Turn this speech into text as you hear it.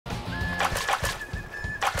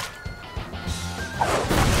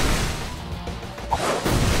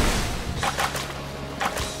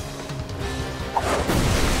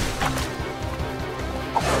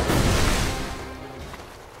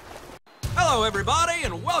Hello, everybody,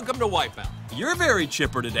 and welcome to Wipeout. You're very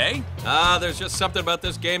chipper today. There's just something about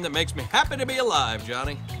this game that makes me happy to be alive,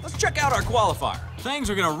 Johnny. Let's check out our qualifier. Things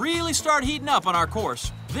are gonna really start heating up on our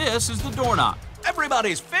course. This is the door knock.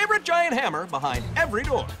 Everybody's favorite giant hammer behind every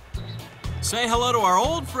door. Say hello to our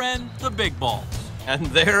old friend, the big balls. And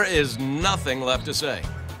there is nothing left to say,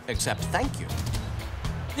 except thank you.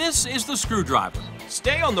 This is the screwdriver.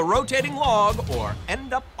 Stay on the rotating log or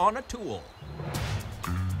end up on a tool.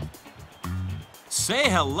 Say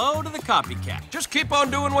hello to the copycat. Just keep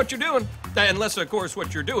on doing what you're doing, unless, of course,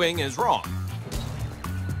 what you're doing is wrong.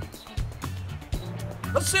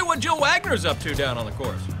 Let's see what Jill Wagner's up to down on the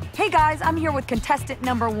course. Hey guys, I'm here with contestant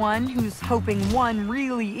number 1, who's hoping 1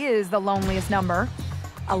 really is the loneliest number.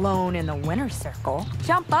 Alone in the winner's circle.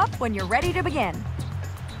 Jump up when you're ready to begin.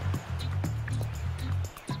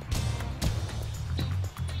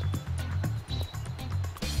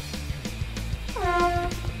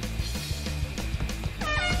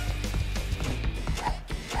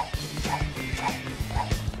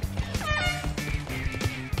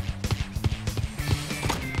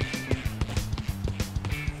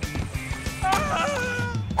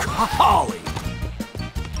 Holly!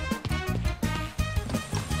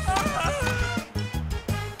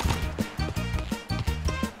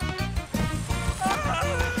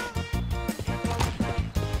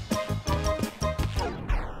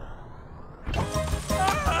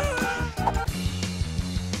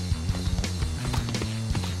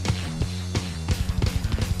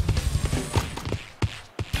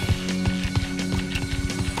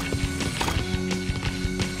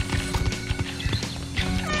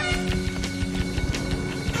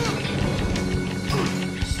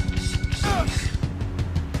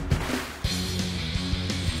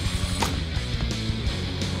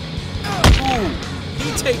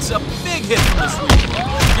 He takes a big hit from the sweeper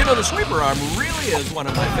arm. You know, the sweeper arm really is one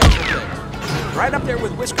of my favorite things. Right up there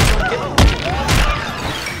with Whiskers on Kitten.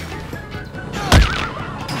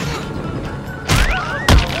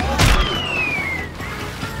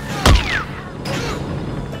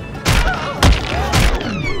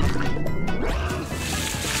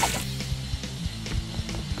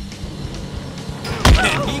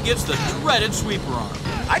 And he gets the dreaded sweeper arm.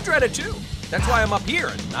 I dread it too. That's why I'm up here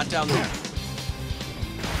and not down there.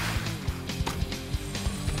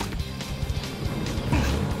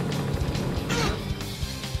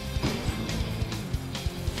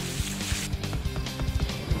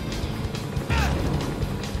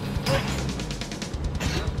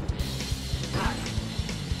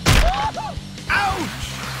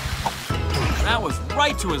 That was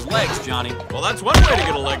right to his legs, Johnny. Well, that's one way to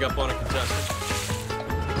get a leg up on a contestant.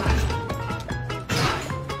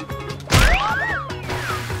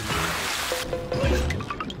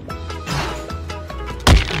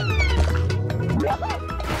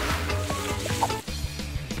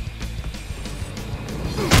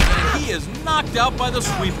 And he is knocked out by the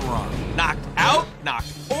sweeper arm. Knocked out,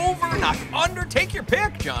 knocked over, knocked under. Take your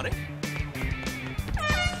pick, Johnny.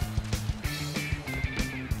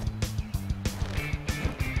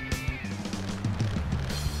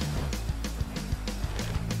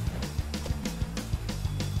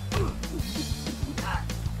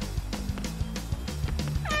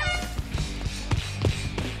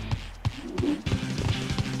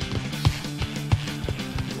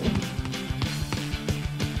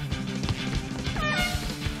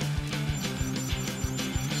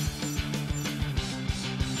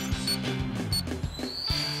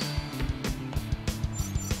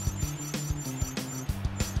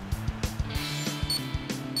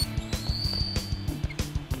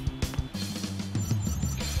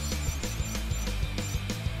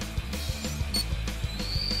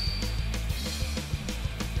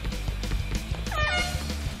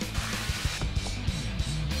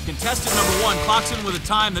 Contestant number 1 clocks in with a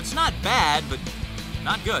time that's not bad, but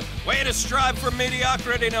not good. Way to strive for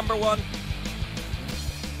mediocrity, number 1.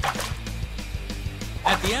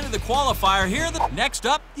 At the end of the qualifier, next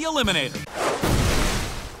up, the eliminator.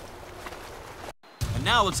 And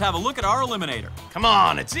now let's have a look at our eliminator. Come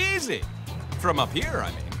on, it's easy. From up here,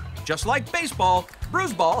 I mean. Just like baseball,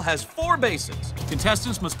 bruise ball has 4 bases.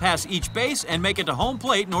 Contestants must pass each base and make it to home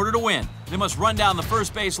plate in order to win. They must run down the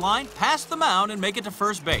first base line, pass the mound, and make it to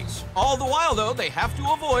first base. All the while, though, they have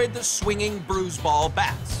to avoid the swinging bruise ball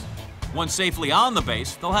bats. Once safely on the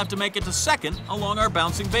base, they'll have to make it to second along our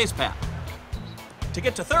bouncing base path. To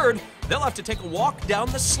get to third, they'll have to take a walk down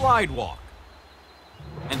the slide walk.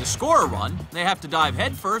 And to score a run, they have to dive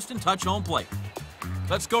head first and touch home plate.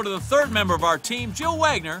 Let's go to the third member of our team, Jill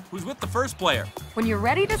Wagner, who's with the first player. When you're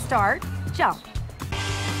ready to start, jump.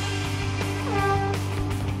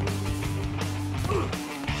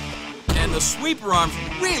 And the the sweeper arm's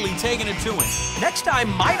really taking it to him. Next time,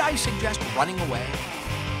 might I suggest running away?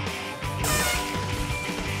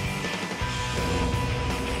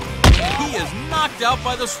 He is knocked out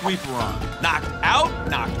by the sweeper arm. Knocked out,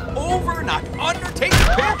 knocked over, knocked under. Take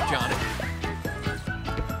your pick, Johnny.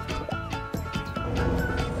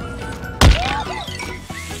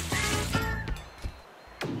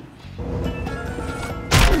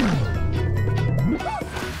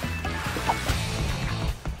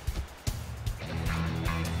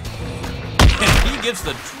 And he gets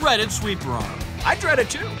the dreaded sweeper arm. I dread it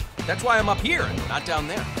too. That's why I'm up here and not down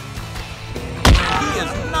there. He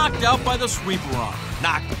is knocked out by the sweeper arm.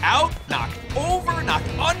 Knocked out, knocked over, knocked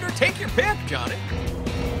under. Take your pick, Johnny.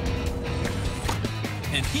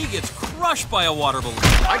 And he gets crushed by a water balloon.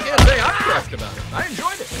 I can't say I'm crushed about it. I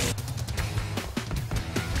enjoyed it.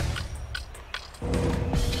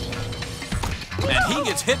 And he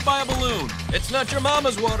gets hit by a balloon. It's not your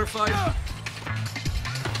mama's water fight.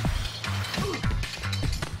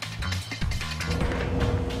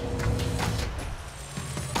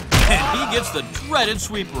 And he gets the dreaded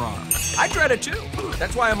sweeper arm. I dread it too.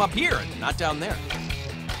 That's why I'm up here and not down there.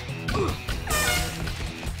 Ooh,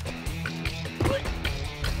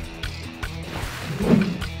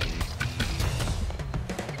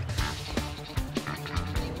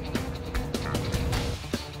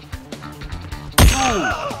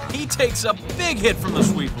 he takes a big hit from the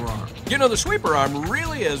sweeper arm. You know, the sweeper arm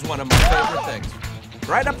really is one of my favorite things.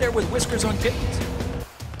 Right up there with whiskers on kittens.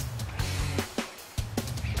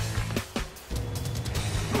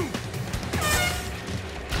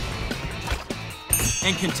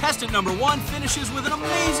 And contestant number 1 finishes with an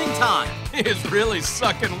amazing time. He is really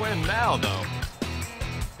sucking wind now, though.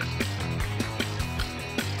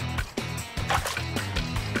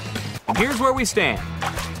 Here's where we stand.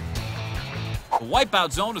 The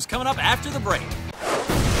Wipeout zone is coming up after the break.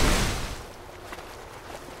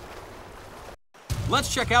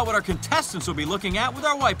 Let's check out what our contestants will be looking at with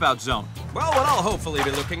our Wipeout zone. Well, what I'll hopefully be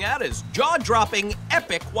looking at is jaw-dropping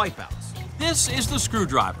epic wipeouts. This is the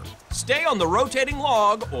screwdriver. Stay on the rotating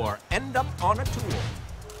log or end up on a tool.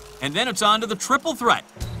 And then it's on to the triple threat.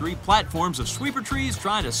 3 platforms of sweeper trees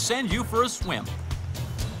trying to send you for a swim.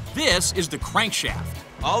 This is the crankshaft.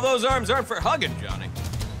 All those arms aren't for hugging, Johnny.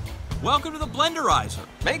 Welcome to the blenderizer.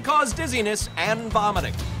 May cause dizziness and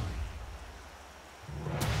vomiting.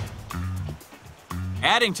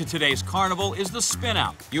 Adding to today's carnival is the spin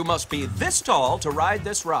out. You must be this tall to ride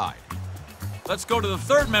this ride. Let's go to the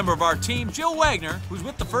 3rd member of our team, Jill Wagner, who's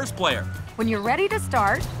with the 1st player. When you're ready to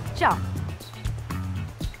start, jump.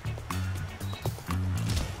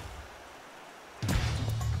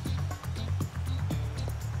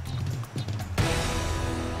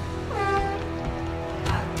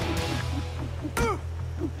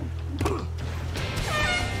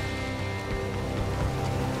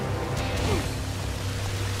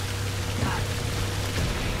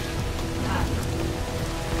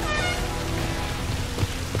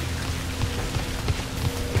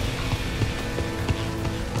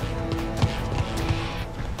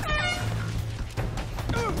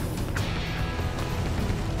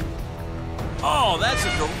 Oh, that's a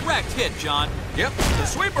direct hit, John. Yep, the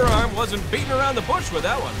sweeper arm wasn't beating around the bush with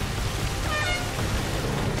that one.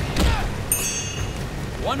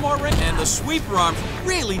 One more ring, and the sweeper arm's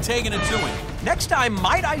really taking it to him. Next time,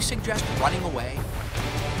 might I suggest running away?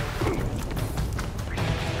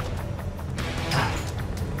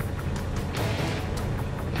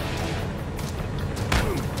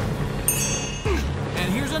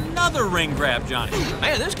 And here's another ring grab, Johnny.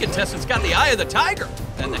 Man, this contestant's got the eye of the tiger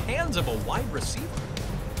and the hands of a wide receiver.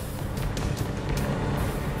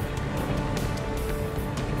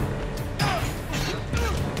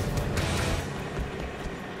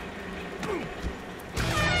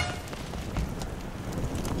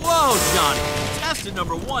 Whoa, Johnny. Contestant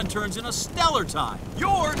number 1 turns in a stellar time.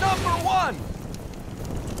 You're number 1!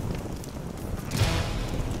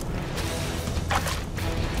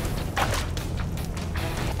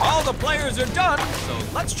 All the players are done, so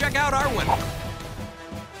let's check out our winner.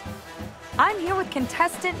 I'm here with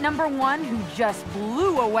contestant number 1 who just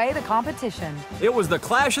blew away the competition. It was the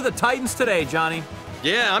clash of the titans today, Johnny.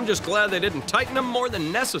 Yeah, I'm just glad they didn't tighten them more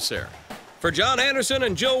than necessary. For John Anderson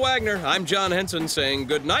and Jill Wagner, I'm John Henson saying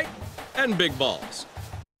good night and big balls.